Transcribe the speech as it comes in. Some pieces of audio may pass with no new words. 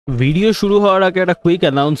Video শুরু হওয়ার আগে একটা কুইক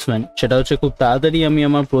অ্যানাউন্সমেন্ট, সেটা হচ্ছে খুব তাড়াতাড়ি আমি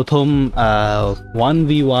আমার প্রথম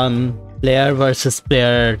 1v1 প্লেয়ার ভার্সেস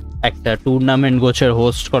প্লেয়ার একটা টুর্নামেন্ট গোছের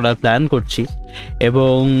হোস্ট করার প্ল্যান করছি।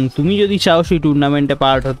 এবং তুমি যদি চাও সেই টুর্নামেন্টে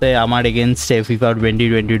পার্ট হতে, আমার এগেনস্টে ফিফা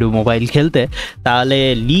 2022 মোবাইল খেলতে, তাহলে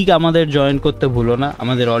লিগ আমাদের জয়েন করতে ভুলো না।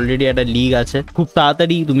 আমাদের অলরেডি একটা লিগ আছে। খুব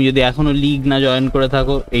তাড়াতাড়ি তুমি যদি এখনও লিগ না জয়েন করে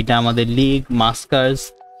থাকো, এইটা আমাদের লিগ মাস্কার্স,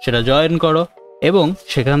 সেটা জয়েন করো এবং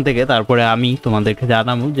সেখান থেকে তারপরে আমি তোমাদেরকে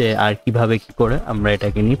জানাবো যে আর কিভাবে কি করে আমরা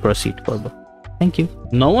এটাকে নিয়ে প্রসিড করব। Thank you.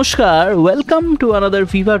 নমস্কার, welcome to another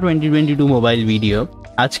FIFA 2022 mobile video.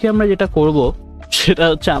 আজকে আমরা যেটা করব সেটা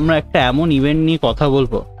হচ্ছে আমরা একটা এমন ইভেন্ট নিয়ে কথা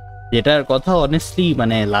বলবো যেটার কথা অনেস্টলি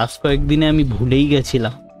লাস্ট কয়েকদিনে আমি ভুলেই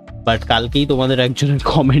গেছিলাম, বাট কালকেই তোমাদের একজনের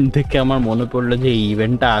কমেন্ট থেকে আমার মনে পড়লো যে এই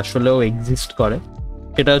ইভেন্টটা আসলেও এক্সিস্ট করে।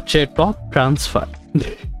 সেটা হচ্ছে টপ ট্রান্সফার।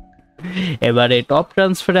 এবারে টপ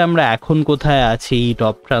ট্রান্সফারে আমরা এখন কোথায় আছি,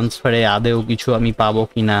 টপ ট্রান্সফারে আদেও কিছু আমি পাবো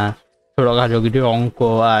কিনা, ছোটখাটো কিছু অঙ্ক,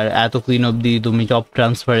 আর এতদিন অবধি তুমি টপ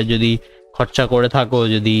ট্রান্সফারে যদি খরচা করে থাকো,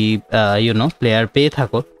 যদি প্লেয়ার পেয়ে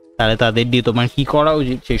থাকো, তাহলে তাদের দিয়ে তোমার কি করা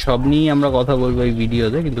উচিত, সেই সব নিয়েই আমরা কথা বলবো এই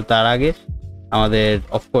ভিডিওতে। কিন্তু তার আগে আমাদের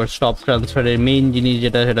অফকোর্স টপ ট্রান্সফারের মেইন জিনিস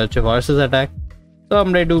যেটা, সেটা হচ্ছে ভার্সেস অ্যাটাক। তো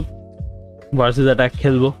আমরা একটু ভার্সেস অ্যাটাক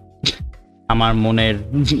খেলবো। আমার মনের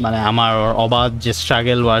আমার অবাধ যে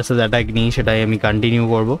স্ট্রাগল ভার্সেস অ্যাটাক নিয়ে, সেটাই আমি কন্টিনিউ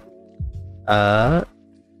করবো।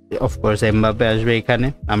 অফকোর্স এমবাপে আসবে এখানে,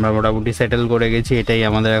 আমরা মোটামুটি সেটেল করে গেছি, এটাই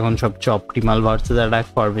আমাদের এখন সবচেয়ে অপটিমাল ভার্সেস অ্যাটাক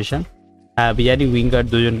ফরমেশন। আমি জানি উইঙ্গার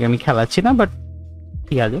দুজনকে আমি খেলাচ্ছি না, বাট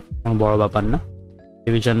ঠিক আছে, কোনো বড় ব্যাপার না।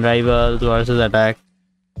 Division rivals versus attack.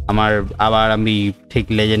 আবার আমি ঠিক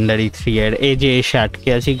লেজেন্ডারি 3 এর যে এসে আটকে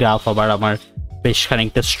আছি। গ্রাফ আবার আমার বেশ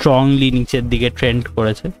খানিকটা স্ট্রংলি নিচের দিকে ট্রেন্ড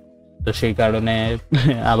করেছে, তো সেই কারণে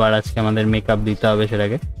আবার আজকে আমাদের মেকআপ দিতে হবে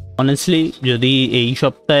সেটাকে। অনেস্টলি যদি এই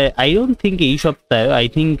সপ্তাহে, আই ডোন্ট থিঙ্ক এই সপ্তাহে, আই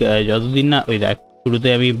থিঙ্ক যতদিন না ওই দেখ শুরুতে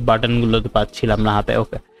আমি বাটনগুলোতে পাচ্ছিলাম না হাতে,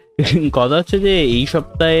 ওকে কথা হচ্ছে যে এই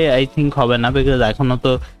সপ্তাহে আই থিঙ্ক হবে না, বিকজ এখনও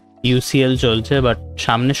তো ইউসিএল চলছে। বাট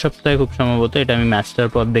সামনের সপ্তাহে খুব সম্ভবত, এটা আমি ম্যাচটার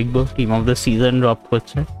পর দেখবো, team of the season drop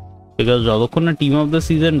করছে। বিকজ যতক্ষণ না team of the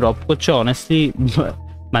season drop করছে, অনেস্টলি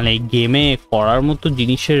গেমে করার মতো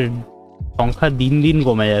জিনিসের সংখ্যা দিন দিন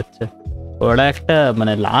কমে যাচ্ছে। ওরা একটা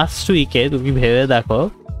লাস্ট উইকে তুমি ভেবে দেখো,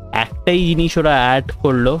 একটাই জিনিস ওরা অ্যাড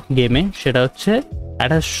করলো গেমে, সেটা হচ্ছে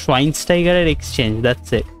একটা সোয়াইনস্টাইগারের এক্সচেঞ্জ।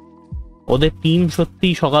 That's it. ওদের টিম সত্যি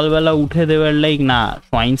সকালবেলা উঠে দেওয়ার না,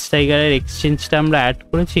 সোয়াইনস্টাইগারের এক্সচেঞ্জটা আমরা অ্যাড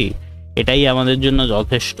করেছি, এটাই আমাদের জন্য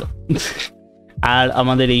যথেষ্ট। আর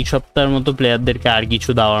আমাদের এই সপ্তাহের মতো প্লেয়ারদেরকে আর কিছু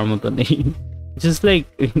দেওয়ার মতো নেই। জাস্ট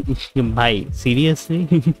ভাই সিরিয়াসলি।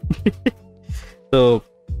 তো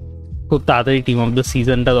খুব তাড়াতাড়ি টিম অফ দ্য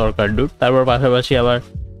সিজনটা দরকার ডুড। তারপর পাশাপাশি আবার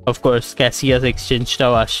অফকোর্স ক্যাসিয়াস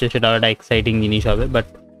এক্সচেঞ্জটাও আসছে, সেটাও একটা এক্সাইটিং জিনিস হবে। বাট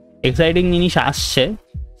এক্সাইটিং জিনিস আসছে,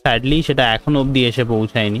 স্যাডলি সেটা এখনো অবধি এসে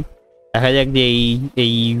পৌঁছায়নি। দেখা যাক যে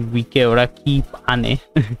এই উইকে ওরা কি আনে।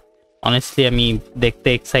 অনেস্টলি আমি দেখতে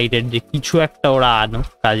এক্সাইটেড যে কিছু একটা ওরা আনো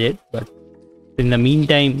কাজের। But in the mean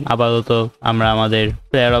time আপাতত আমরা আমাদের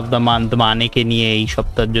প্লেয়ার অফ দ্য মান্থ মানেকে নিয়ে এই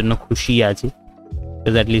সপ্তাহের জন্য খুশি আছি।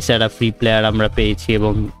 অ্যাটলিস্ট একটা ফ্রি প্লেয়ার আমরা পেয়েছি,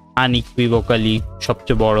 এবং আনইকুইভোকালি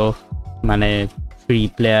সবচেয়ে বড় ফ্রি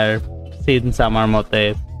প্লেয়ার সিন্স আমার মতে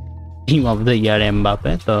team of the year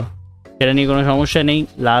Mbappe. তো সেটা নিয়ে কোনো সমস্যা নেই।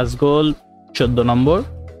 লাস্ট গোল 14 নম্বর,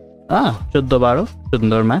 14-12,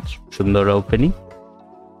 সুন্দর ম্যাচ, সুন্দর ওপেনিং,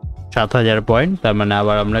 7000 পয়েন্ট। তার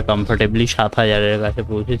আবার আমরা কমফোর্টেবলি 7000-এর কাছে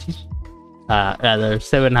পৌঁছেছি, রাদার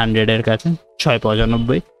 700-এর কাছে।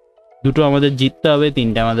 695, দুটো আমাদের জিততে হবে,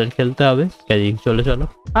 3টে আমাদের খেলতে হবে। কাজে চলো।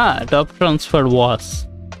 টপ ট্রান্সফার ওয়াস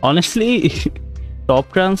অনেস্টলি টপ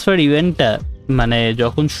ট্রান্সফার ইভেন্টটা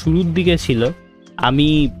যখন শুরুর দিকে ছিল,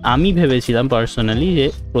 আমি ভেবেছিলাম পার্সোনালি যে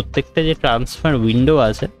প্রত্যেকটা যে ট্রান্সফার উইন্ডো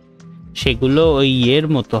আছে সেগুলো ওই ইয়ের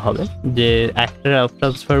মতো হবে, যে একটা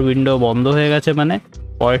ট্রান্সফার উইন্ডো বন্ধ হয়ে গেছে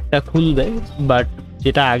পরেরটা খুলবে, বাট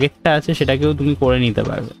যেটা আগেরটা আছে সেটাকেও তুমি করে নিতে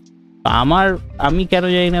পারবে। আমি কেন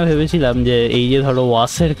জানি না ভেবেছিলাম যে এই যে ধরো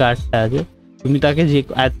ওয়াসের কার্ডটা আছে, তুমি তাকে যে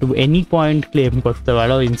অ্যাট এনি পয়েন্ট ক্লেম করতে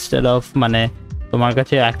পারো, ইনস্টেড অফ তোমার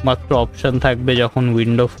কাছে একমাত্র অপশন থাকবে যখন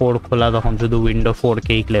উইন্ডো 4 খোলা, তখন শুধু উইন্ডো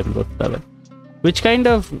 4কেই ক্লেম করতে হবে। Which kind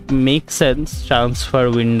of make sense, transfer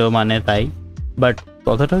window তাই। বাট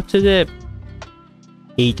কথাটা হচ্ছে যে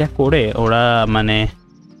এইটা করে ওরা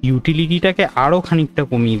ইউটিলিটিটাকে আরও খানিকটা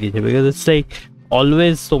কমিয়ে দিয়েছে। বিকজ ইটস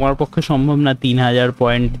অলওয়েজ তোমার পক্ষে সম্ভব না 3000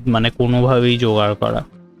 পয়েন্ট কোনোভাবেই জোগাড় করা।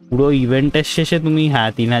 পুরো ইভেন্টের শেষে তুমি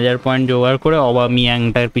 3000 পয়েন্ট জোগাড় করে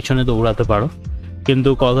অবামিয়াংটার পিছনে দৌড়াতে পারো, কিন্তু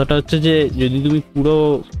কথাটা হচ্ছে যে যদি তুমি পুরো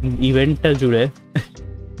ইভেন্টটা জুড়ে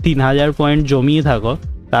 3000 পয়েন্ট জমিয়ে থাকো,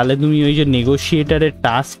 তাহলে তুমি ওই যে নেগোশিয়েটারের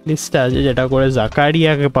টাস্ক লিস্টটা আছে, যেটা করে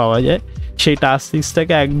জাকারিয়াকে পাওয়া যায়, সেই টাস্ক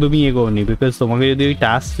লিস্টটাকে একদমই এগোনি, বিকজ তোমাকে যদি ওই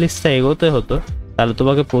টাস্ক লিস্টটা এগোতে হতো তাহলে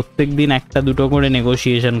তোমাকে প্রত্যেক দিন একটা দুটো করে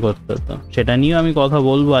নেগোসিয়েশন করতে হতো। সেটা নিয়েও আমি কথা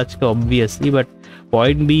বলবো আজকে অবভিয়াসলি, বাট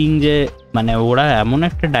পয়েন্ট বিইং যে মানে ওরা এমন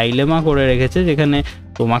একটা ডাইলেমা করে রেখেছে যেখানে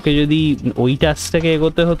তোমাকে যদি ওই টাস্কটাকে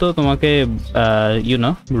এগোতে হতো তোমাকে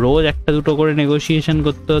ইউনো রোজ একটা দুটো করে নেগোসিয়েশন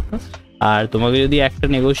করতে হতো, আর তোমাকে যদি একটা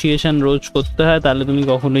নেগোসিয়েশন রোজ করতে হয় তাহলে তুমি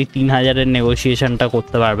কখনোই 3000-এর নেগোসিয়েশনটা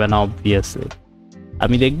করতে পারবে না অবভিয়াসলি।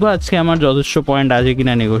 আমি দেখবো আজকে আমার যথেষ্ট পয়েন্ট আছে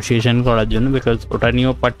কিনা নেগোসিয়েশন করার জন্য, বিকজ ওটা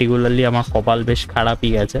নিয়েও পার্টিকুলারলি আমার কপাল বেশ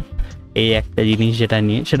খারাপই গেছে এই একটা জিনিস যেটা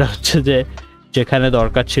নিয়ে, সেটা হচ্ছে যে যেখানে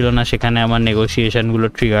দরকার ছিল না সেখানে আমার নেগোসিয়েশনগুলো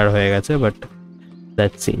ট্রিগার হয়ে গেছে। বাট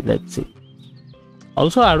লেটস সি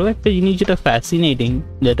অলসো আরও একটা জিনিস যেটা ফ্যাসিনেটিং,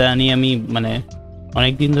 যেটা নিয়ে আমি মানে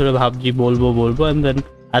অনেকদিন ধরে ভাবছি বলবো অ্যান্ড দেন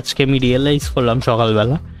আজকে আমি রিয়েলাইজ করলাম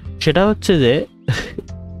সকালবেলা, সেটা হচ্ছে যে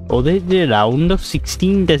ওদের যে রাউন্ড অফ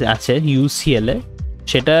 16টা আছে ইউসিএলে,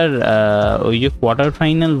 সেটার ওই যে কোয়ার্টার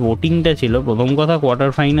ফাইনাল ভোটিংটা ছিল, প্রথম কথা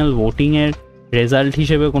কোয়ার্টার ফাইনাল ভোটিংয়ের রেজাল্ট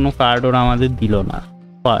হিসেবে কোনো কার্ড ওরা আমাদের দিল না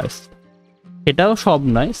ফার্স্ট, সেটাও সব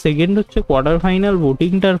নয়। সেকেন্ড হচ্ছে কোয়ার্টার ফাইনাল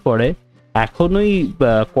ভোটিংটার পরে এখন ওই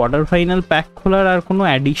কোয়ার্টার ফাইনাল প্যাক খোলার আর কোনো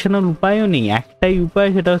অ্যাডিশনাল উপায়ও নেই। একটাই উপায়,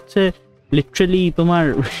 সেটা হচ্ছে লিটারালি তোমার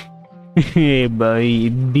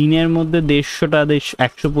দিনের মধ্যে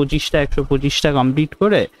 125টা কমপ্লিট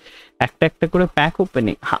করে একটা একটা করে প্যাক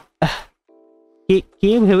ওপেনিং।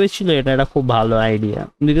 কে ভেবেছিল এটা একটা খুব ভালো আইডিয়া,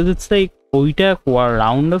 বিকজ ইটস লাইক ওইটা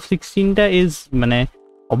রাউন্ড অফ 16টা ইজ মানে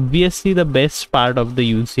obviously the best part of the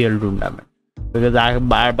UCL tournament, because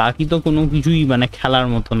বাকি তো কোনো কিছুই মানে খেলার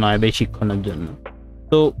মতো নয় বেশিক্ষণের জন্য।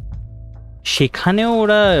 তো সেখানেও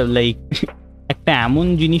ওরা লাইক একটা এমন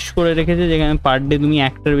জিনিস করে রেখেছে যেখানে পার ডে তুমি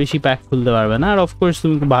একটার বেশি প্যাক খুলতে পারবে না। আর অফকোর্স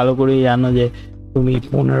তুমি ভালো করেই জানো যে তুমি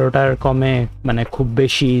 15টার কমে মানে খুব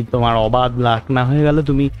বেশি তোমার অবাধ লাখ না হয়ে গেলে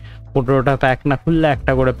তুমি 15টা প্যাক না খুললে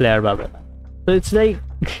একটা করে প্লেয়ার পাবে না। তো ইটস লাইক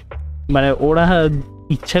মানে ওরা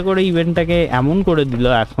ইচ্ছা করে ইভেন্টটাকে এমন করে দিল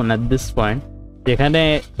এখন অ্যাট দিস পয়েন্ট, যেখানে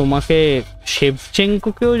তোমাকে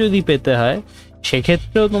শেভচেঙ্কোকেও যদি পেতে হয়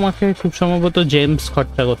সেক্ষেত্রেও তোমাকে খুব সম্ভবত জেমস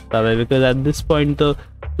খরচা করতে হবে, বিকজ অ্যাট দিস পয়েন্ট তো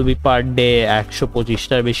তুমি পার ডে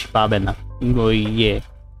 125টার বেশি পাবে না ওই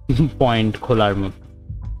পয়েন্ট খোলার মতো।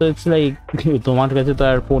 তো ইটস লাইক তোমার কাছে তো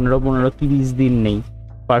আর 15-30 দিন নেই।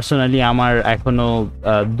 পার্সোনালি আমার এখনো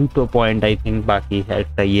 2টো পয়েন্ট আই থিঙ্ক বাকি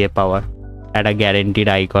একটা পাওয়ার, একটা গ্যারেন্টিড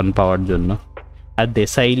আইকন পাওয়ার জন্য। আর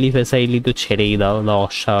ফেসাইলি তো ছেড়েই দাও,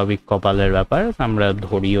 অস্বাভাবিক কপালের ব্যাপার, আমরা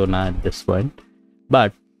ধরিও না at this point.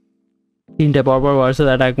 But 3টে পরপর versus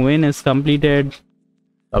attack win is completed.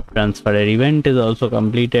 Top transfer event is also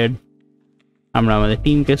completed. আমরা আমাদের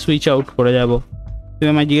টিমকে সুইচ আউট করে যাব। তুমি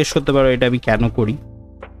আমায় জিজ্ঞেস করতে পারো এটা আমি কেন করি,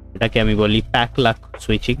 এটাকে আমি বলি প্যাক লাক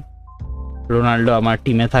সুইচিং। রোনাল্ডো আমার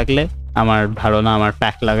টিমে থাকলে আমার ধারণা আমার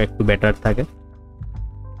প্যাক লাক একটু বেটার থাকে।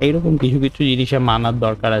 এইরকম কিছু জিনিসে মানার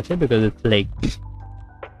দরকার আছে, বিকজ ইটস লাইক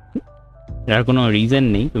এর কোনো রিজন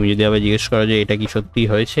নেই। তুমি যদি আবার জিজ্ঞেস করো যে এটা কি সত্যি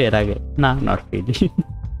হয়েছে এর আগে, না, নট রিয়েলি,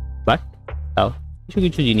 বাট তাও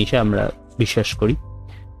কিছু জিনিসে আমরা বিশ্বাস করি।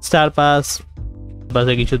 স্টার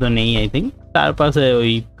পাসে কিছু তো নেই আই থিঙ্ক। স্টার পাসে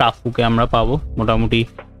ওই কাফুকে আমরা পাবো, মোটামুটি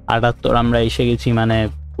 78 আমরা এসে গেছি, মানে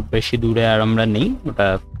খুব বেশি দূরে আর আমরা নেই, ওটা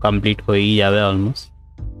কমপ্লিট হয়েই যাবে অলমোস্ট।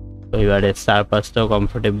 তো এবারে স্টার পাসটাও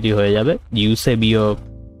কমফোর্টেবলি হয়ে যাবে। ইউসেবিও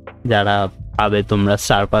যারা পাবে, তোমরা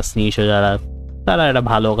স্টার পাস নিয়েছো যারা, তারা একটা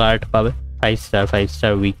ভালো কার্ড পাবে, 5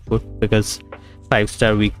 star week foot, because 5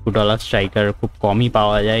 star week ফুটওয়ালা striker খুব কমই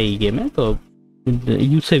পাওয়া যায় এই গেমে। তো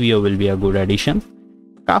Eusebio will be a good addition.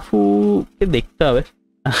 কাফুকে দেখতে হবে,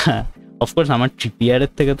 অফকোর্স আমার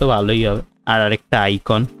ট্রিপিয়ারের থেকে তো ভালোই হবে। আর আরেকটা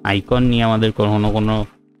আইকন নিয়ে আমাদের কোনো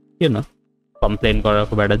কমপ্লেন করার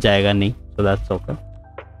খুব একটা জায়গা নেই। তো দ্যাটস ওকে।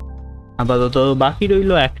 আপাতত বাকি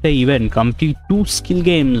রইল একটা event, complete 2 skill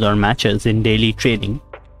games or matches in daily training.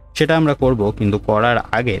 সেটা আমরা করব, কিন্তু করার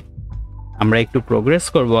আগে আমরা একটু প্রোগ্রেস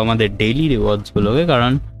করব আমাদের ডেইলি রিওয়ার্ডসগুলোকে,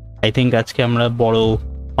 কারণ আই থিঙ্ক আজকে আমরা বড়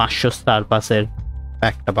 500 স্টার পাসের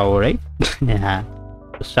একটা পাবো, রাইট? হ্যাঁ,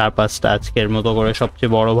 স্টার পাসটা আজকের মতো করে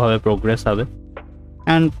সবচেয়ে বড়োভাবে প্রোগ্রেস হবে।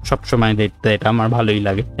 অ্যান্ড সবসময় দেখতে এটা আমার ভালোই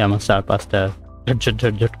লাগে যে আমার স্টার পাসটা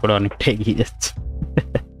ঝটঝট করে অনেকটা এগিয়ে যাচ্ছে।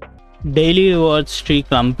 ডেইলি রিওয়ার্ডস ট্রি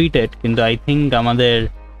কমপ্লিটেড, কিন্তু আই থিঙ্ক আমাদের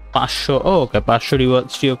 500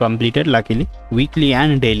 rewards trio completed luckily, weekly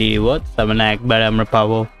and daily rewards. তার মানে একবারে আমরা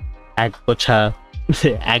পাবো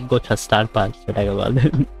এক গোছা স্টার পাস, সেটাকে বলে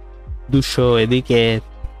 200। এদিকে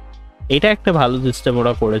এটা একটা ভালো সিস্টেম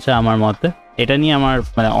ওরা করেছে আমার মতে, এটা নিয়ে আমার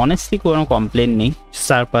মানে অনেস্টলি কোনো কমপ্লেন নেই।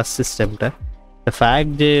 স্টার পাস সিস্টেমটা, দ্য ফ্যাক্ট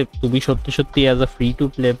যে তুমি সত্যি as a free to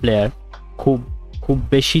play player খুব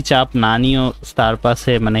বেশি চাপ না নিয়েও স্টার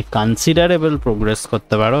পাসে মানে কনসিডারেবল প্রোগ্রেস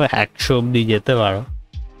করতে পারো, 100 অব্দি যেতে পারো,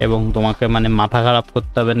 এবং তোমাকে মানে মাথা খারাপ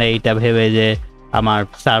করতে হবে না এইটা ভেবে যে আমার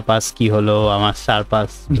সারপাস কি হলো, আমার সারপাস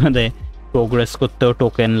মানে প্রোগ্রেস করতেও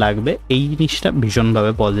টোকেন লাগবে। এই জিনিসটা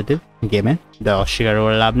ভীষণভাবে পজিটিভ গেমে, যা অস্বীকার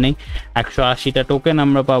করে লাভ নেই। 180টা টোকেন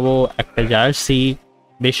আমরা পাবো, একটা জার্সি,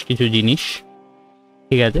 বেশ কিছু জিনিস,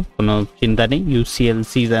 ঠিক আছে, কোনো চিন্তা নেই। ইউসিএল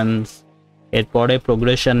সিজনস, এরপরে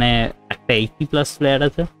প্রোগ্রেশনে একটা 80+ প্লেয়ার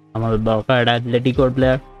আছে, আমার দরকার একটা অ্যাথলেটিকোর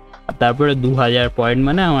প্লেয়ার। আর তারপরে 2000 পয়েন্ট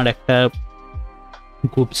মানে আমার একটা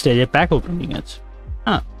গ্রুপ স্টেজে প্যাক ওপেনিং আছে।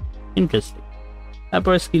 হ্যাঁ, ইন্টারেস্টিং।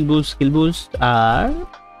 তারপরে স্কিল বুস্ট আর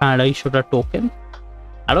 250টা টোকেন,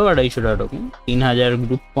 আরও 250টা টোকেন, 3000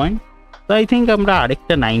 গ্রুপ পয়েন্ট। তো আই থিঙ্ক আমরা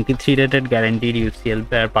আরেকটা 93 রেটেড গ্যারান্টিড ইউসিএল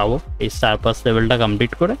প্লেয়ার পাবো এই সারপাস লেভেলটা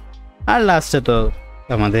কমপ্লিট করে। আর লাস্টে তো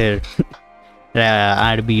আমাদের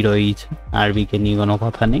আরবি রয়েছে, আরবিকে নিয়ে কোনো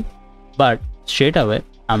কথা নেই। বাট সেটা হবে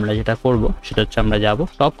আমরা যেটা করবো সেটা হচ্ছে আমরা যাব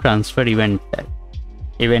টপ ট্রান্সফার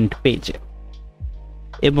ইভেন্ট পেজে।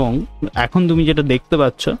 এবং এখন তুমি যেটা দেখতে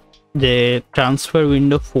পাচ্ছ যে ট্রান্সফার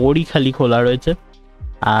উইন্ডো 4ই খালি খোলা রয়েছে।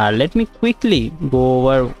 আর লেট মি কুইকলি গো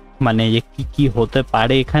ওভার মানে যে কী কী হতে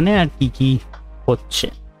পারে এখানে আর কি কি হচ্ছে।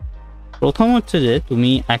 প্রথম হচ্ছে যে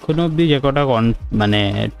তুমি এখনো অবধি যে কটা মানে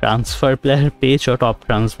ট্রান্সফার প্লেয়ার পেয়েছো, টপ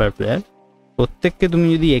ট্রান্সফার প্লেয়ার, প্রত্যেককে তুমি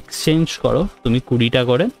যদি এক্সচেঞ্জ করো তুমি 20টা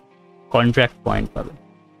করে কন্ট্রাক্ট পয়েন্ট পাবে,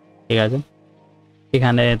 ঠিক আছে।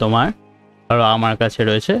 এখানে তোমার ধরো আমার কাছে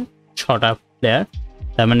রয়েছে 6টা প্লেয়ার,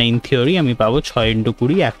 তার মানে ইন থিওরি আমি পাবো 6 ×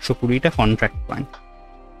 20 120টা কন্ট্রাক্ট পয়েন্ট।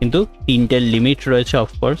 কিন্তু 3টে লিমিট রয়েছে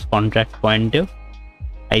অফকোর্স কন্ট্রাক্ট পয়েন্টেও।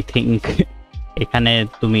 আই থিঙ্ক এখানে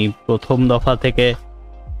তুমি প্রথম দফা থেকে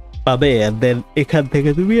পাবে, দেন এখান থেকে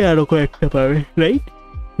তুমি আরও কয়েকটা পাবে, রাইট?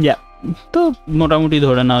 ইয়া, তো মোটামুটি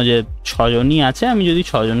ধরে নাও যে 6জনই আছে। আমি যদি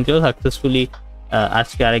 6জনকেও সাকসেসফুলি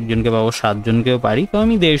আজকে আরেকজনকে পাবো, 7জনকেও পারি, তো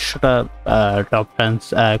আমি 150টা টপ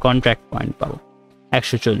কন্ট্রাক্ট পয়েন্ট পাবো,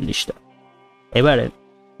 140টা। এবারে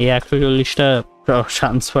এই 140টা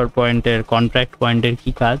ট্রান্সফার পয়েন্টের কন্ট্রাক্ট পয়েন্টের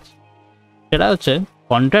কি কাজ, সেটা হচ্ছে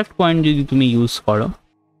কন্ট্রাক্ট পয়েন্ট যদি তুমি ইউজ করো,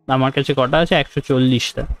 আমার কাছে কটা আছে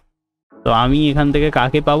 140টা। তো আমি এখান থেকে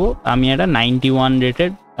কাকে পাবো, আমি একটা 91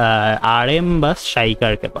 রেটেড RM বা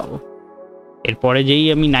স্ট্রাইকারকে পাবো। এরপরে যেই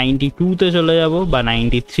আমি 92তে চলে যাব বা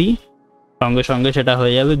 93, সঙ্গে সঙ্গে সেটা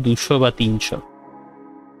হয়ে যাবে 200 বা 300,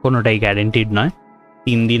 কোনোটাই গ্যারেন্টিড নয়।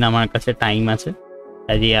 3 দিন আমার কাছে টাইম আছে,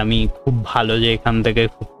 যে আমি খুব ভালো যে এখান থেকে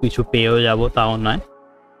খুব কিছু পেয়েও যাব তাও নয়।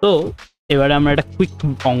 তো এবারে আমরা একটা কুইক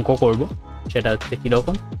অঙ্ক করব, সেটা হচ্ছে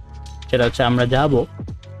কীরকম, সেটা হচ্ছে আমরা যাব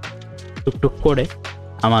টুকটুক করে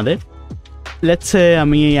আমাদের লেটস সে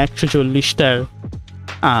আমি এই 140টার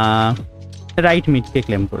রাইট মিডকে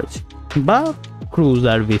ক্লেম করেছি, বা ক্রুজ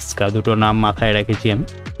আর ভিস্কা, দুটো নাম মাথায় রেখেছি আমি,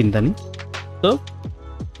 চিন্তা নেই। তো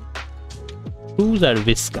ক্রুজ আর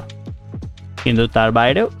ভিস্কা, কিন্তু তার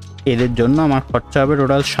বাইরেও এদের জন্য আমার খরচা হবে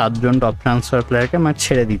টোটাল 7জন টপ ট্রান্সফার প্লেয়ারকে আমার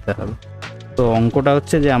ছেড়ে দিতে হবে। তো অঙ্কটা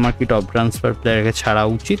হচ্ছে যে আমার কি টপ ট্রান্সফার প্লেয়ারকে ছাড়া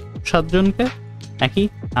উচিত 7জনকে, নাকি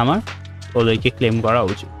আমার ওদেরকে ক্লেম করা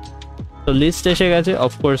উচিত। তো লিস্ট এসে গেছে।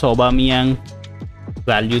 অফকোর্স অবামিয়াং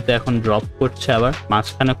ভ্যালিউতে এখন ড্রপ করছে, আবার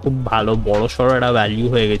মাঝখানে খুব ভালো বড় সড়ো একটা ভ্যালিউ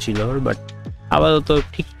হয়ে গেছিলো, বাট আপাতত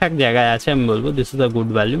ঠিকঠাক জায়গায় আছে, আমি বলবো this is a good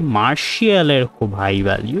value. মার্শিয়ালের খুব হাই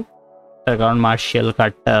ভ্যালিউ, তার কারণ মার্শিয়াল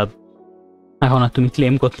কার্ডটা এখন আর তুমি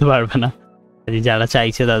ক্লেম করতে পারবে না, যারা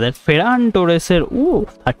চাইছে তাদের। ফেরান টোরেসের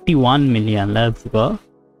 31 মিলিয়ন, লেটস গো।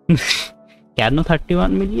 কেন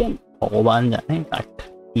 31 মিলিয়ন ভগবান জানে কার্ডটা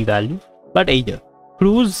কি ভ্যালিউ, বাট এই যে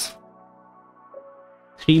cruise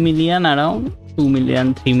 3 million, around 2 million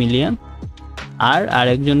 3 million. আর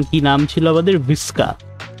আরেকজন কি নাম ছিল আমাদের, ভিস্কা,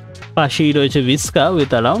 পাশেই রয়েছে ভিস্কা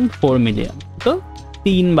উইথ অ্যারাউন্ড 4 মিলিয়ন। তো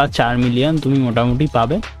 3 বা 4 মিলিয়ন তুমি মোটামুটি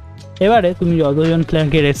পাবে। এবারে তুমি যতজন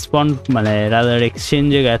প্লেয়ারকে রেসপন্ড মানে রাদার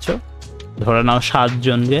এক্সচেঞ্জে গেছো, ধরে নাও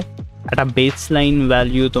 7জনকে, একটা বেস লাইন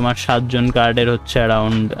ভ্যালিউ তোমার 7জন কার্ডের হচ্ছে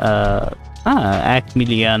অ্যারাউন্ড 1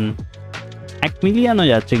 মিলিয়ন, 1 মিলিয়নও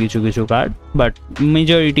যাচ্ছে কিছু কিছু কার্ড, বাট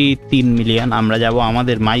মেজরিটি 3 মিলিয়ন। আমরা যাব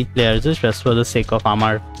আমাদের মাই প্লেয়ার্সে, just for the sake of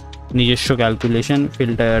আমার নিজস্ব ক্যালকুলেশন,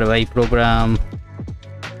 ফিল্টার বাই প্রোগ্রাম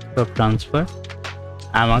সব ট্রান্সফার।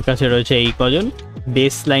 আমার কাছে রয়েছে এই কজন,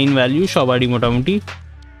 বেস লাইন ভ্যালিউ সবারই মোটামুটি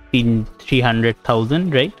 300,000,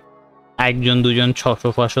 রাইট? 1জন 2জন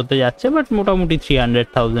 600-500তে যাচ্ছে, বাট মোটামুটি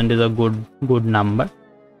 300,000 ইজ আ গুড নাম্বার।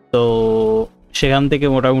 তো সেখান থেকে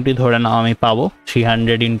মোটামুটি ধরে নাও আমি পাবো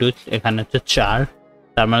 300 ইন্টু এখানে হচ্ছে 4,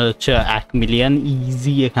 তার মানে হচ্ছে 1 মিলিয়ন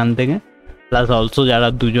ইজি এখান থেকে। প্লাস অলসো যারা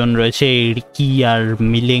 2জন রয়েছে রিকি আর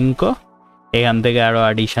মিলেঙ্কো, এখান থেকে আরো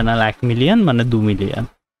অ্যাডিশনাল 1 মিলিয়ন, মানে 2 মিলিয়ন।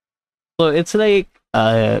 তো ইটস লাইক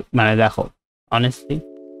মানে দেখো অনেস্টলি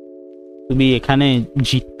তুমি এখানে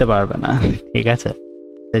জিততে পারবে না, ঠিক আছে।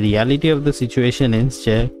 The reality of the situation is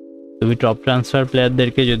যে তুমি টপ ট্রান্সফার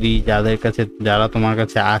প্লেয়ারদেরকে যদি যারা তোমার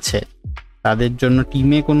কাছে আছে তাদের জন্য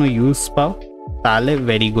টিমে কোনো ইউজ পাও তাহলে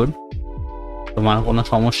ভেরি গুড, তোমার কোনো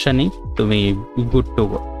সমস্যা নেই, তুমি গুড টু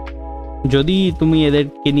গো। যদি তুমি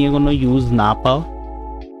এদেরকে নিয়ে কোনো ইউজ না পাও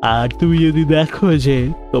আর তুমি যদি দেখো যে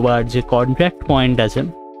তোমার যে কন্ট্রাক্ট পয়েন্ট আছে,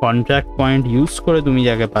 কন্ট্রাক্ট পয়েন্ট ইউজ করে তুমি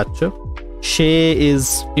যাকে পাচ্ছ সে ইজ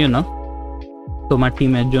তোমার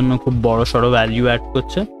টিমের জন্য খুব বড় সড়ো ভ্যালিউ অ্যাড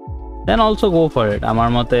করছে, দেন অলসো গো ফর ইট। আমার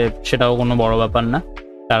মতে সেটাও কোনো বড় ব্যাপার না,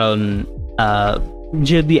 কারণ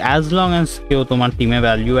যদি অ্যাজ লং অ্যাজ কেউ তোমার টিমে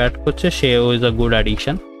ভ্যালিউ অ্যাড করছে সেও ইজ আ গুড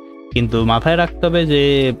অ্যাডিকশন। কিন্তু মাথায় রাখতে হবে যে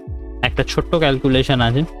একটা ছোট্ট ক্যালকুলেশন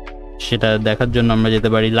আছে, সেটা দেখার জন্য আমরা যেতে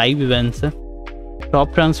পারি লাইভ ইভেন্টসে। টপ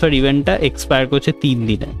ট্রান্সফার ইভেন্টটা এক্সপায়ার করছে 3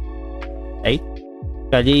 দিনে, রাইট?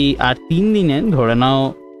 কাজেই আর 3 দিনে ধরে নাও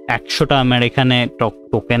 100টা আমার এখানে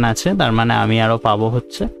টোকেন আছে, তার মানে আমি আরও পাবো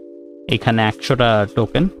হচ্ছে এখানে 100টা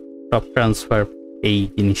টোকেন টপ ট্রান্সফার এই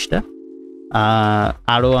জিনিসটা।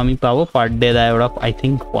 আরও আমি পাবো পার ডে দেয় ওরা আই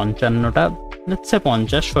থিঙ্ক 55টা, লেটস সে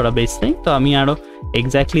 50, ওরা বেশ নেই, তো আমি আরও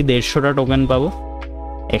এক্স্যাক্টলি 150টা টোকেন পাবো।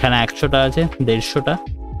 এখানে 100টা আছে, 150টা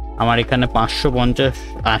আমার এখানে 550,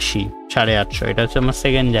 80, 850, এটা হচ্ছে আমার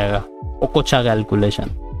সেকেন্ড জায়গা। ওকোচা ক্যালকুলেশন,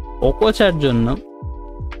 ওকোচার জন্য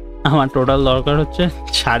আমার টোটাল দরকার হচ্ছে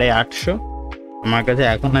 850, আমার কাছে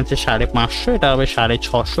এখন আছে 550, এটা হবে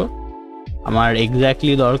 650। আমার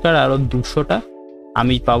এক্স্যাক্টলি দরকার আরও 200টা,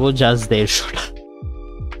 আমি পাবো জাস্ট 150টা।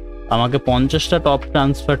 আমাকে 50টা টপ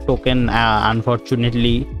ট্রান্সফার টোকেন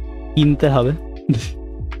আনফর্চুনেটলি কিনতে হবে,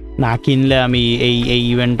 না কিনলে আমি এই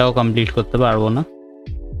ইভেন্টটাও কমপ্লিট করতে পারবো না।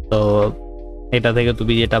 তো এটা থেকে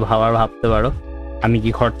তুমি যেটা ভাবতে পারো আমি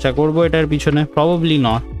কি খরচা করবো এটার পিছনে, প্রবাবলি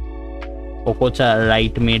নট। ওকোচা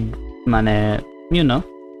রাইট মেড মানে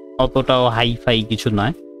অতটাও হাইফাই কিছু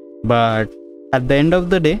নয়, but at the end of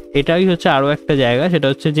the day এটাই হচ্ছে আরও একটা জায়গা, সেটা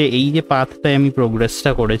হচ্ছে যে এই যে পাথটায় আমি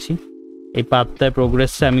প্রোগ্রেসটা করেছি, এই পাথটায়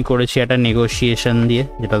প্রোগ্রেসটা আমি করেছি একটা নেগোসিয়েশন দিয়ে,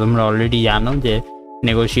 যেটা তোমরা অলরেডি জানো যে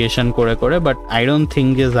নেগোসিয়েশন করে, বাট আই ডোন্ট থিঙ্ক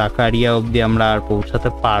যে জাকারিয়া অবধি আমরা আর পৌঁছাতে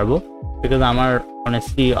পারবো, বিকজ আমার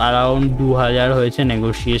অনেস্টলি অ্যারাউন্ড 2000 হয়েছে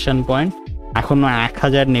নেগোসিয়েশন পয়েন্ট, এখনও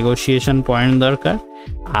 1000 নেগোসিয়েশন পয়েন্ট দরকার।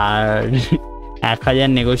 আর 1000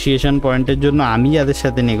 নেগোসিয়েশন পয়েন্টের জন্য আমি যাদের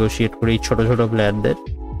সাথে নেগোসিয়েট করি ছোটো ছোটো প্লেয়ারদের,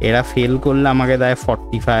 এরা ফেল করলে আমাকে দেয়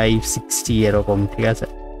 45-60 এরকম, ঠিক আছে?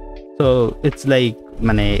 তো ইটস লাইক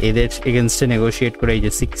মানে এদের এগেনস্টে নেগোসিয়েট করে এই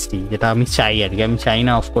যে 60, যেটা আমি চাই আর কি, আমি চাই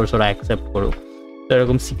না অফকোর্স ওরা অ্যাকসেপ্ট করুক, তো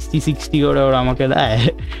এরকম 60 করে ওরা আমাকে দেয়।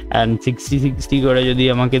 অ্যান্ড 60 করে যদি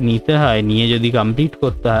আমাকে নিতে হয়, নিয়ে যদি কমপ্লিট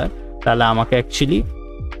করতে হয়, তাহলে আমাকে অ্যাকচুয়ালি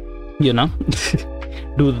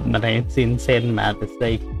মানে it's insane math, it's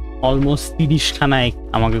like almost 30খানায়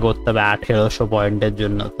আমাকে করতে হবে 1800 পয়েন্টের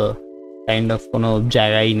জন্য, তো কাইন্ড অফ কোনো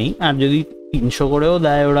জায়গাই নেই। আর যদি 300 করেও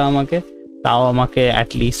দেয় ওরা আমাকে, তাও আমাকে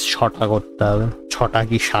অ্যাটলিস্ট 6টা করতে হবে, 6টা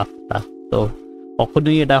কি 7টা, তো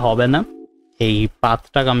কখনোই এটা হবে না, এই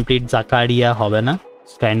পাথটা কমপ্লিট জাকারিয়া হবে না,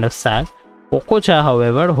 কাইন্ড অফ স্যাড। ওকোচা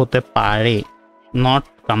হাউএভার হতে পারে, নট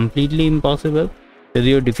কমপ্লিটলি ইম্পসিবল,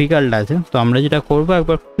 যদিও ডিফিকাল্ট আছে। তো আমরা যেটা করবো,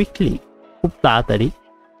 একবার কুইকলি খুব তাড়াতাড়ি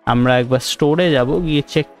আমরা একবার স্টোরে যাব, গিয়ে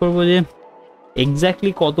চেক করবো যে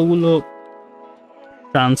এক্স্যাক্টলি কতগুলো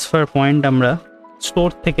ট্রান্সফার পয়েন্ট আমরা স্টোর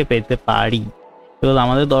থেকে পেতে পারি, বিকজ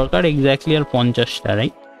আমাদের দরকার এক্স্যাক্টলি আর 50টা,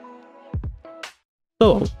 রাইট? তো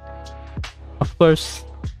অফকোর্স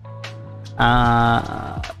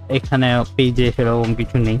এখানে পেজে সেরকম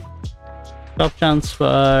কিছু নেই টপ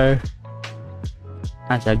ট্রান্সফার।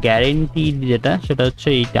 আচ্ছা, গ্যারেন্টিড যেটা সেটা হচ্ছে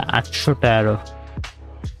এইটা 800টা, আরও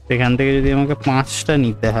সেখান থেকে যদি আমাকে 5টা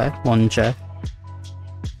নিতে হয় 50,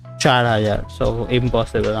 4000, সো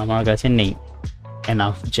ইম্পসিবল, আমার কাছে নেই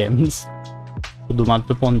এনাফ জেমস, শুধুমাত্র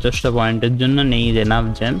 50টা পয়েন্টের জন্য নেই এনাফ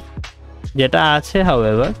জেম। যেটা আছে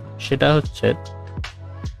হাউএভার সেটা হচ্ছে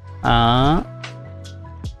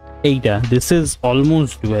এইটা, this is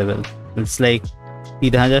almost doable, it's like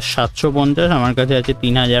 3750, আমার কাছে আছে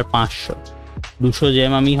 3500, 200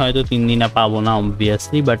 জেম আমি হয়তো 3 দিনে পাবো না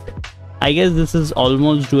obviously, but I guess this is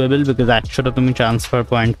almost doable, because 100টা তুমি ট্রান্সফার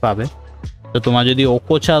পয়েন্ট পাবে। তো তোমার যদি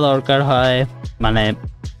ওকোচা দরকার হয়, মানে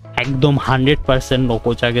একদম 100%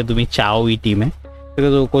 ওকোচাকে তুমি চাও এই টিমে,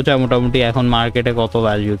 বিকজ ওকোচা মোটামুটি এখন মার্কেটে কত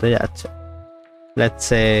ভ্যালিউতে যাচ্ছে, লেটস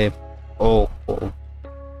সে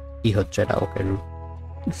কি হচ্ছে এটা,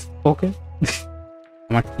 ওকে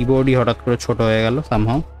আমার কিবোর্ডই হঠাৎ করে ছোট হয়ে গেল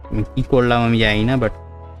সামহাউ, আমি কি করলাম আমি জানি না, but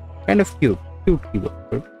kind of cute keyboard.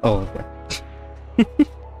 Okay,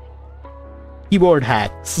 keyboard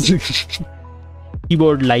hacks,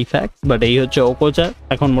 keyboard life hacks. But এই হচ্ছে ওকোচা,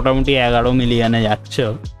 এখন মোটামুটি 11 মিলিয়নে যাচ্ছে,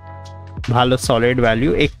 ভালো সলিড ভ্যালু।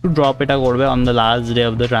 একটু ড্রপ এটা করবে on the last day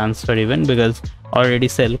of the transfer event, because already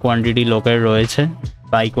sell quantity লোকের রয়েছে,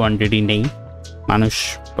 বাই কোয়ান্টিটি নেই, মানুষ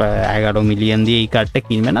 11 মিলিয়ন দিয়ে এই কার্ডটা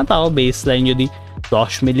কিনবে না, তাও বেস লাইন যদি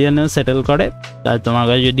 10 মিলিয়নেও সেটেল করে, তাহলে তোমার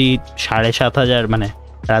কাছে যদি 7,500 মানে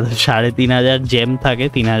 3,500 জেম থাকে,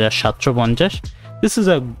 3,750, দিস ইজ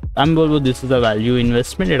আমি বলবো this is a value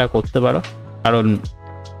investment, এটা করতে পারো। কারণ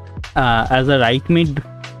as a right mid,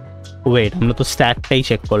 wait আমরা তো স্ট্যাটটাই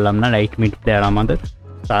চেক করলাম না রাইট মিড প্লেয়ার আমাদের।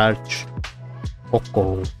 সার্চ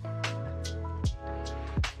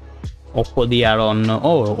ওপো দিয়ে আর অন্য,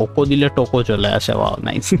 ওপো দিলে টোকো চলে আসে, ওয়াও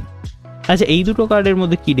নাইস। আচ্ছা এই দুটো কার্ডের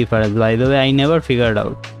মধ্যে কি difference by the way, I never figured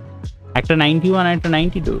out. একটা 91 একটা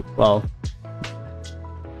 92, ওয়াও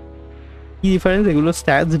কি ডিফারেন্স, এগুলো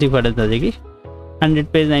স্ট্যাটস ডিফারেন্স আছে কি? 100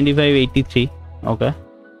 পেজ 95 83, ওকে।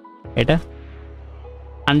 এটা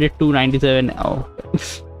 102 97,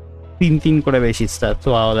 তিন করে বেশি stats,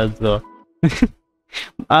 wow that's good.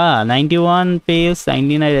 91 page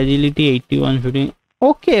 99 agility 81 shooting,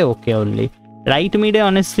 okay only. Right মিডে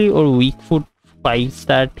honestly or week foot 5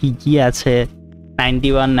 star ঠিকই আছে।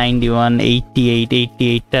 91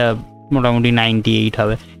 88টা মোটামুটি 98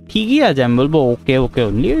 হবে, ঠিকই আছে। আমি বলবো ওকে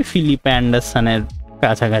অনলি। ওই ফিলিপ অ্যান্ডারসনের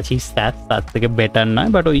কাছাকাছি স্ট্যাটস, তার থেকে বেটার নয়,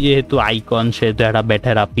 বাট ওই যেহেতু আইকন সেহেতু একটা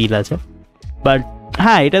বেটার আপিল আছে। বাট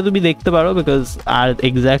হ্যাঁ এটা তুমি দেখতে পারো, বিকজ আর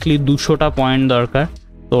এক্স্যাক্টলি 200টা পয়েন্ট দরকার,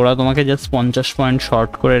 তো ওরা তোমাকে জাস্ট 50 পয়েন্ট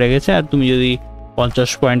শর্ট করে রেখেছে। আর তুমি যদি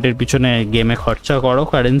 50 পয়েন্টের পিছনে গেমে খরচা করো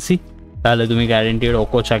কারেন্সি, তাহলে তুমি গ্যারেন্টিড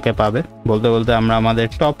ওকোচাকে পাবে। বলতে বলতে আমরা আমাদের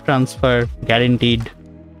টপ ট্রান্সফার গ্যারেন্টিড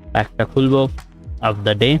একটা খুলবো of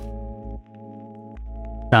the day.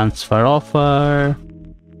 Transfer offer,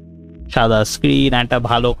 সাদা স্ক্রিন, একটা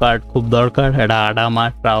ভালো কার্ড খুব দরকার, একটা আডামার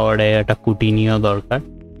ট্রাওয়ারে, একটা কুটিনিও দরকার।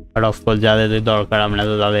 আর অফকোর্স যাদের দরকার আমরা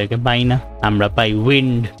তো তাদেরকে পাই না, আমরা পাই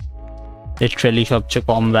উইন্ড, লিটারালি সবচেয়ে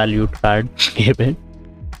কম ভ্যালিউড কার্ড গেমে।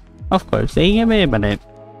 অফকোর্স এই গেমে মানে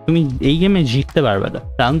তুমি এই গেমে জিততে পারবে না,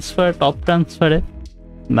 টপ ট্রান্সফারে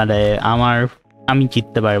মানে আমি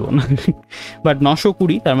জিততে পারবো না। বাট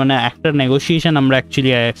 920, তার মানে একটা নেগোসিয়েশন আমরা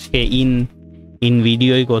অ্যাকচুয়ালি আজকে ইন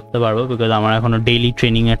ভিডিওই করতে পারবো, বিকজ আমার এখনো ডেইলি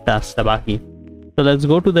ট্রেনিংয়ের টাস্কটা বাকি। তো let's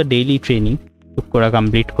go to the daily training, টুক করে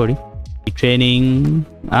কমপ্লিট করি ট্রেনিং।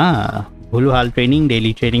 ভুলভাল ট্রেনিং,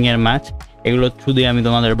 ডেইলি ট্রেনিংয়ের ম্যাচ, এগুলো শুধু আমি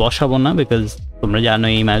তোমাদের বসাবো না, বিকজ তোমরা জানো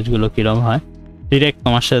এই ম্যাচগুলো কীরকম হয়। ডিরেক্ট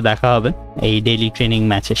তোমার সাথে দেখা হবে এই ডেইলি ট্রেনিং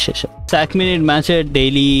ম্যাচের শেষে। 1 মিনিট ম্যাচের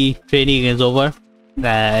ডেইলি ট্রেনিং ইজ ওভার।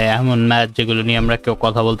 এমন ম্যাচ যেগুলো নিয়ে আমরা কেউ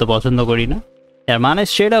কথা বলতে পছন্দ করি না, এর মানে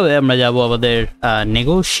স্ট্রেট আওয়ে আমরা যাবো আমাদের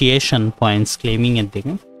নেগোসিয়েশন পয়েন্টস ক্লেমিংয়ের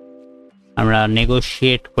দিকে। আমরা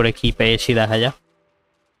নেগোশিয়েট করে কি পেয়েছি দেখা যাক।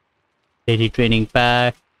 ডেইলি ট্রেনিং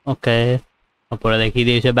প্যাক, ওকে, তারপরে দেখিয়ে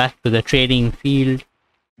দিয়েছে back to the training field.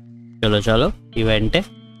 চলো ইভেন্টে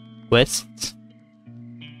কোয়েস্ট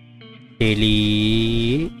ডেইলি,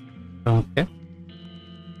 ওকে,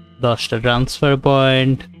 10টা ট্রান্সফার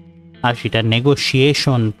পয়েন্ট, 80টা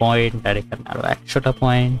নেগোসিয়েশন পয়েন্ট, আর এখানে আরো 100টা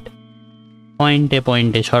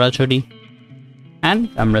পয়েন্টে ছড়াছড়ি। অ্যান্ড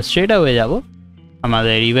আমরা স্ট্রেট আওয়ে যাব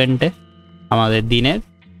আমাদের ইভেন্টে, আমাদের দিনের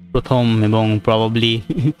প্রথম এবং প্রবাবলি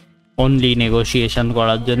অনলি নেগোসিয়েশন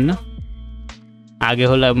করার জন্য। আগে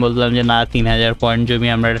হলে আমি বললাম যে না 3000 পয়েন্ট জমি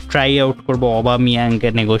আমরা ট্রাই আউট করবো অবামিয়াংকে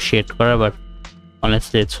নেগোশিয়েট করা, but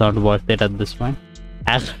honestly it's not worth it at this point.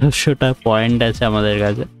 1100টা point আছে আমাদের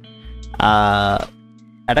কাছে।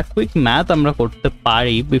 একটা কুইক ম্যাথ আমরা করতে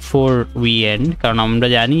পারি বিফোর উই এন্ড, কারণ আমরা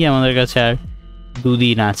জানি যে আমাদের কাছে আর 2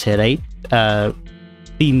 দিন আছে, রাইট?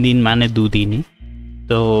 3 দিন মানে 2 দিনই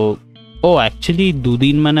তো। অ্যাকচুয়ালি 2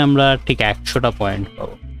 দিন মানে আমরা ঠিক 100টা পয়েন্ট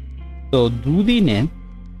পাবো। তো 2 দিনে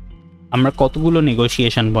আমরা কতগুলো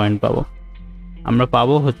নেগোসিয়েশন পয়েন্ট পাবো? আমরা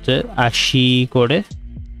পাবো হচ্ছে 80 করে,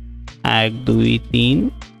 1 2 3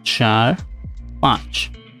 4 5,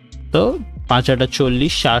 তো 5 8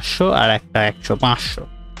 40, 400 আর একটা 100, 500।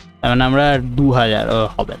 তার মানে আমরা 2000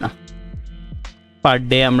 হবে না, পার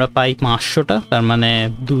ডে আমরা পাই 500টা, তার মানে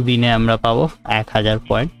 2 দিনে আমরা পাবো 1000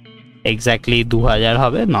 পয়েন্ট। এক্স্যাক্টলি 2000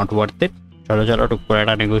 হবে, নট ওয়ার্থ ইট। চলো টুক করে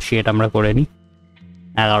একটা নেগোশিয়েট আমরা করে নিই।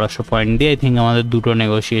 1100 পয়েন্ট দিয়ে আই থিঙ্ক আমাদের 2টো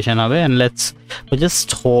নেগোসিয়েশন হবে। অ্যান্ড লেটস জাস্ট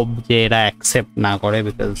হোপ যে এরা অ্যাকসেপ্ট না করে,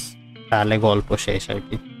 বিকজ তাহলে গল্প শেষ আর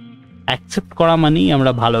কি। অ্যাকসেপ্ট করা মানেই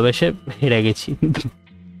আমরা ভালোবেসে হেরে গেছি।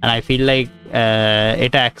 অ্যান্ড আই ফিল লাইক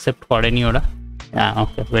এটা অ্যাকসেপ্ট করেনি ওরা।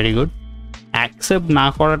 ওকে, ভেরি গুড। অ্যাকসেপ্ট না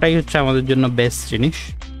করাটাই হচ্ছে আমাদের জন্য বেস্ট জিনিস।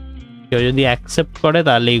 কেউ যদি অ্যাকসেপ্ট করে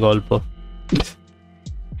তাহলেই গল্প।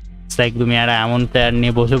 লাইক তুমি একটা এমন প্লেয়ার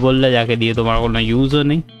নিয়ে বসে বললে যাকে দিয়ে তোমার কোনো ইউজও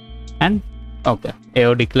নেই। অ্যান্ড ওকে,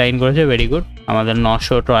 এও ডিক্লাইন করেছে, ভেরি গুড। আমাদের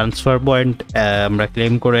 900 ট্রান্সফার পয়েন্ট আমরা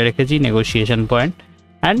ক্লেম করে রেখেছি, নেগোসিয়েশন পয়েন্ট।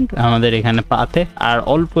 অ্যান্ড আমাদের এখানে পাতে আর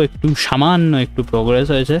অল্প একটু সামান্য একটু প্রোগ্রেস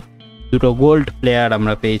হয়েছে। 2টো গোল্ড প্লেয়ার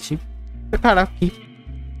আমরা পেয়েছি, খারাপ কি।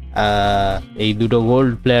 এই 2টো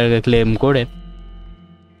গোল্ড প্লেয়ারকে ক্লেম করে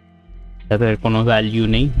তাদের কোনো ভ্যালিউ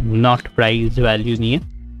নেই, নট প্রাইস ভ্যালিউ নিয়ে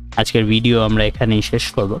আজকের ভিডিও আমরা এখানেই শেষ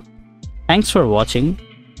করব। Thanks for watching.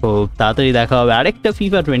 তো তাড়াতাড়ি দেখা হবে আরেকটা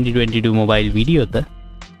FIFA 2022 মোবাইল ভিডিওতে।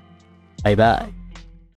 Bye bye.